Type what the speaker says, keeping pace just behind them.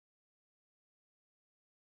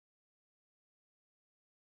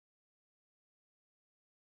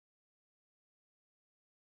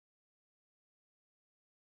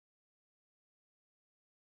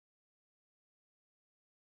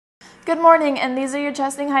Good morning, and these are your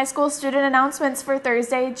Chesaning High School student announcements for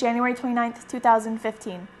Thursday, January 29th,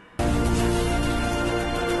 2015.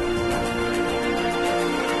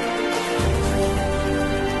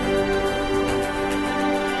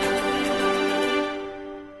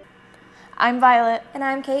 I'm Violet. And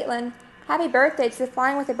I'm Caitlin. Happy birthday to the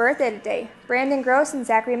Flying with a Birthday today, Brandon Gross and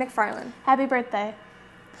Zachary McFarland. Happy birthday.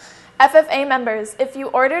 FFA members, if you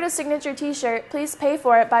ordered a signature t-shirt, please pay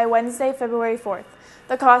for it by Wednesday, February 4th.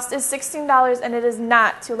 The cost is $16 and it is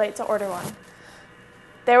not too late to order one.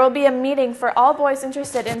 There will be a meeting for all boys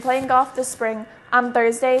interested in playing golf this spring on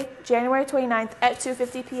Thursday, January 29th at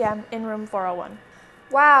 2:50 p.m. in room 401.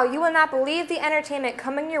 Wow, you will not believe the entertainment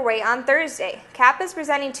coming your way on Thursday. CAP is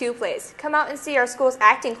presenting 2 plays. Come out and see our school's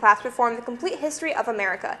acting class perform The Complete History of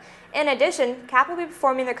America. In addition, CAP will be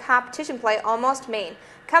performing their competition play Almost Maine.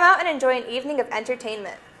 Come out and enjoy an evening of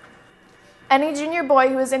entertainment. Any junior boy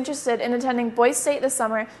who is interested in attending Boys State this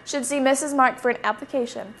summer should see Mrs. Mark for an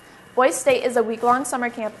application. Boys State is a week-long summer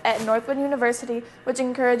camp at Northwood University, which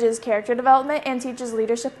encourages character development and teaches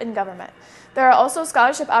leadership in government. There are also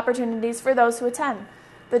scholarship opportunities for those who attend.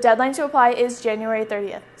 The deadline to apply is January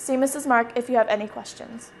 30th. See Mrs. Mark if you have any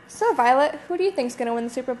questions. So, Violet, who do you think is going to win the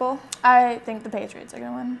Super Bowl? I think the Patriots are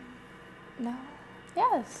going to win. No.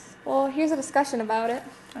 Yes. Well, here's a discussion about it.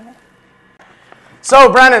 Okay.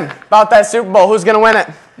 So, Brennan, about that Super Bowl, who's going to win it?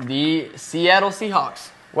 The Seattle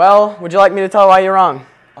Seahawks. Well, would you like me to tell why you're wrong?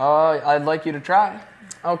 I'd like you to try.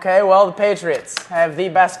 Okay, well, the Patriots have the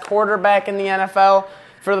best quarterback in the NFL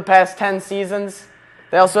for the past 10 seasons.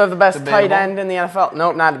 They also have the best tight end in the NFL.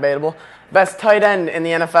 Nope, not debatable. Best tight end in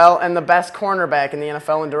the NFL and the best cornerback in the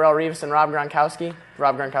NFL in Darrelle Revis and Rob Gronkowski.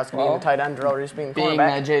 Rob Gronkowski being the tight end, Darrelle Revis being the cornerback. Being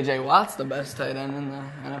that J.J. Watt's the best tight end in the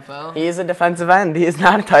NFL. He is a defensive end. He is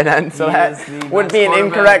not a tight end, so that would be an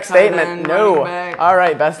incorrect statement. No. All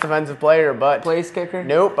right, best defensive player, but... Place kicker?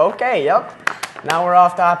 Nope. Okay, yep. Now we're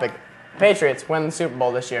off topic. Patriots win the Super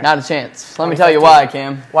Bowl this year. Not a chance. Let me tell you why,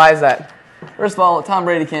 Cam. Why is that? First of all, Tom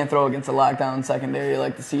Brady can't throw against a lockdown secondary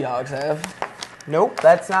like the Seahawks have. Nope,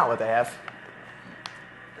 that's not what they have.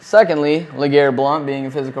 Secondly, LeGarrette Blount, being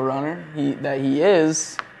a physical runner that he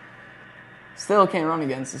is, still can't run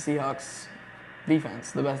against the Seahawks defense,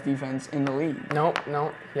 the best defense in the league. Nope.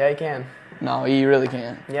 Yeah, he can. No, he really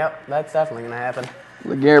can't. Yep, that's definitely going to happen.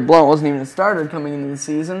 LeGarrette Blount wasn't even a starter coming into the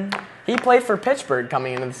season. He played for Pittsburgh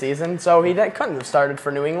coming into the season, so he couldn't have started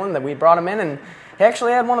for New England. That we brought him in, and he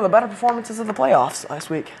actually had one of the better performances of the playoffs last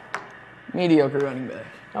week. Mediocre running back.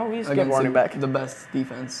 Oh, he's a good running back. The best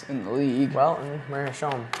defense in the league. Well, we're going to show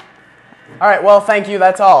him. All right, well, thank you.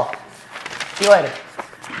 That's all. See you later.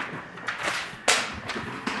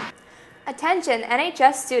 Attention,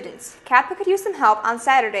 NHS students. CAPA could use some help on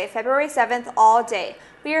Saturday, February 7th, all day.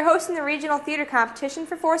 We are hosting the regional theater competition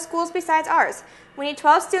for 4 schools besides ours. We need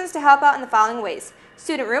 12 students to help out in the following ways.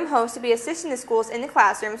 Student room hosts will be assisting the schools in the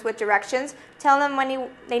classrooms with directions, telling them when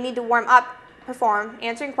they need to warm up, perform,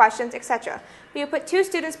 answering questions, etc. We will put 2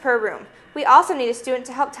 students per room. We also need a student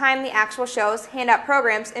to help time the actual shows, hand out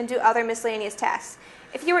programs, and do other miscellaneous tasks.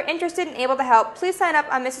 If you are interested and able to help, please sign up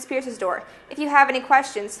on Mrs. Pierce's door. If you have any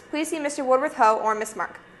questions, please see Mr. Woodworth Ho or Miss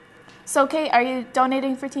Mark. So, Kate, are you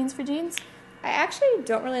donating for Teens for Jeans? I actually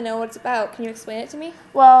don't really know what it's about. Can you explain it to me?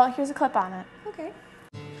 Well, here's a clip on it. Okay.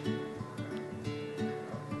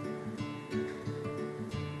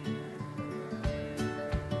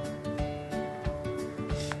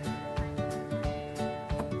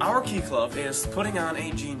 Our Key Club is putting on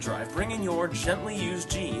a jean drive, bringing your gently used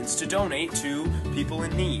jeans to donate to people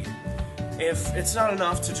in need. If it's not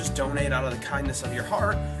enough to just donate out of the kindness of your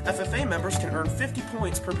heart, FFA members can earn 50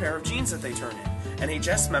 points per pair of jeans that they turn in.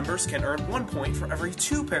 NHS members can earn 1 point for every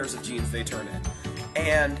 2 pairs of jeans they turn in.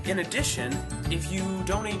 And in addition, if you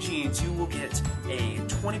donate jeans, you will get a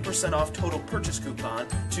 20% off total purchase coupon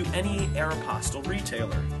to any Aeropostale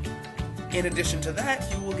retailer. In addition to that,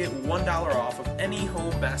 you will get $1 off of any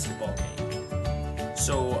home basketball game.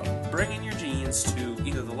 So bring in your jeans to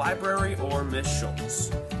either the library or Miss Schultz.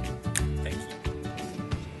 Thank you.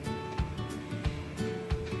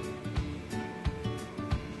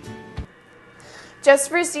 Just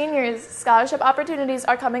for seniors, scholarship opportunities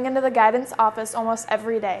are coming into the guidance office almost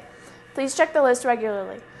every day. Please check the list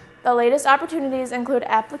regularly. The latest opportunities include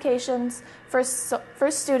applications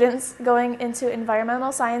for students going into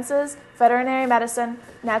environmental sciences, veterinary medicine,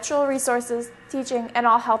 natural resources, teaching, and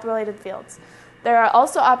all health-related fields. There are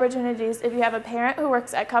also opportunities if you have a parent who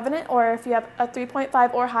works at Covenant or if you have a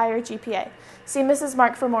 3.5 or higher GPA. See Mrs.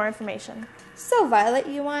 Mark for more information. So, Violet,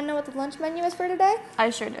 you want to know what the lunch menu is for today?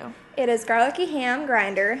 I sure do. It is garlicky ham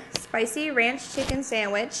grinder, spicy ranch chicken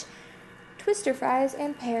sandwich, twister fries,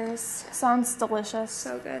 and pears. Sounds delicious.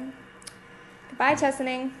 So good. Goodbye,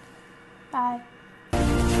 Chesaning. Bye.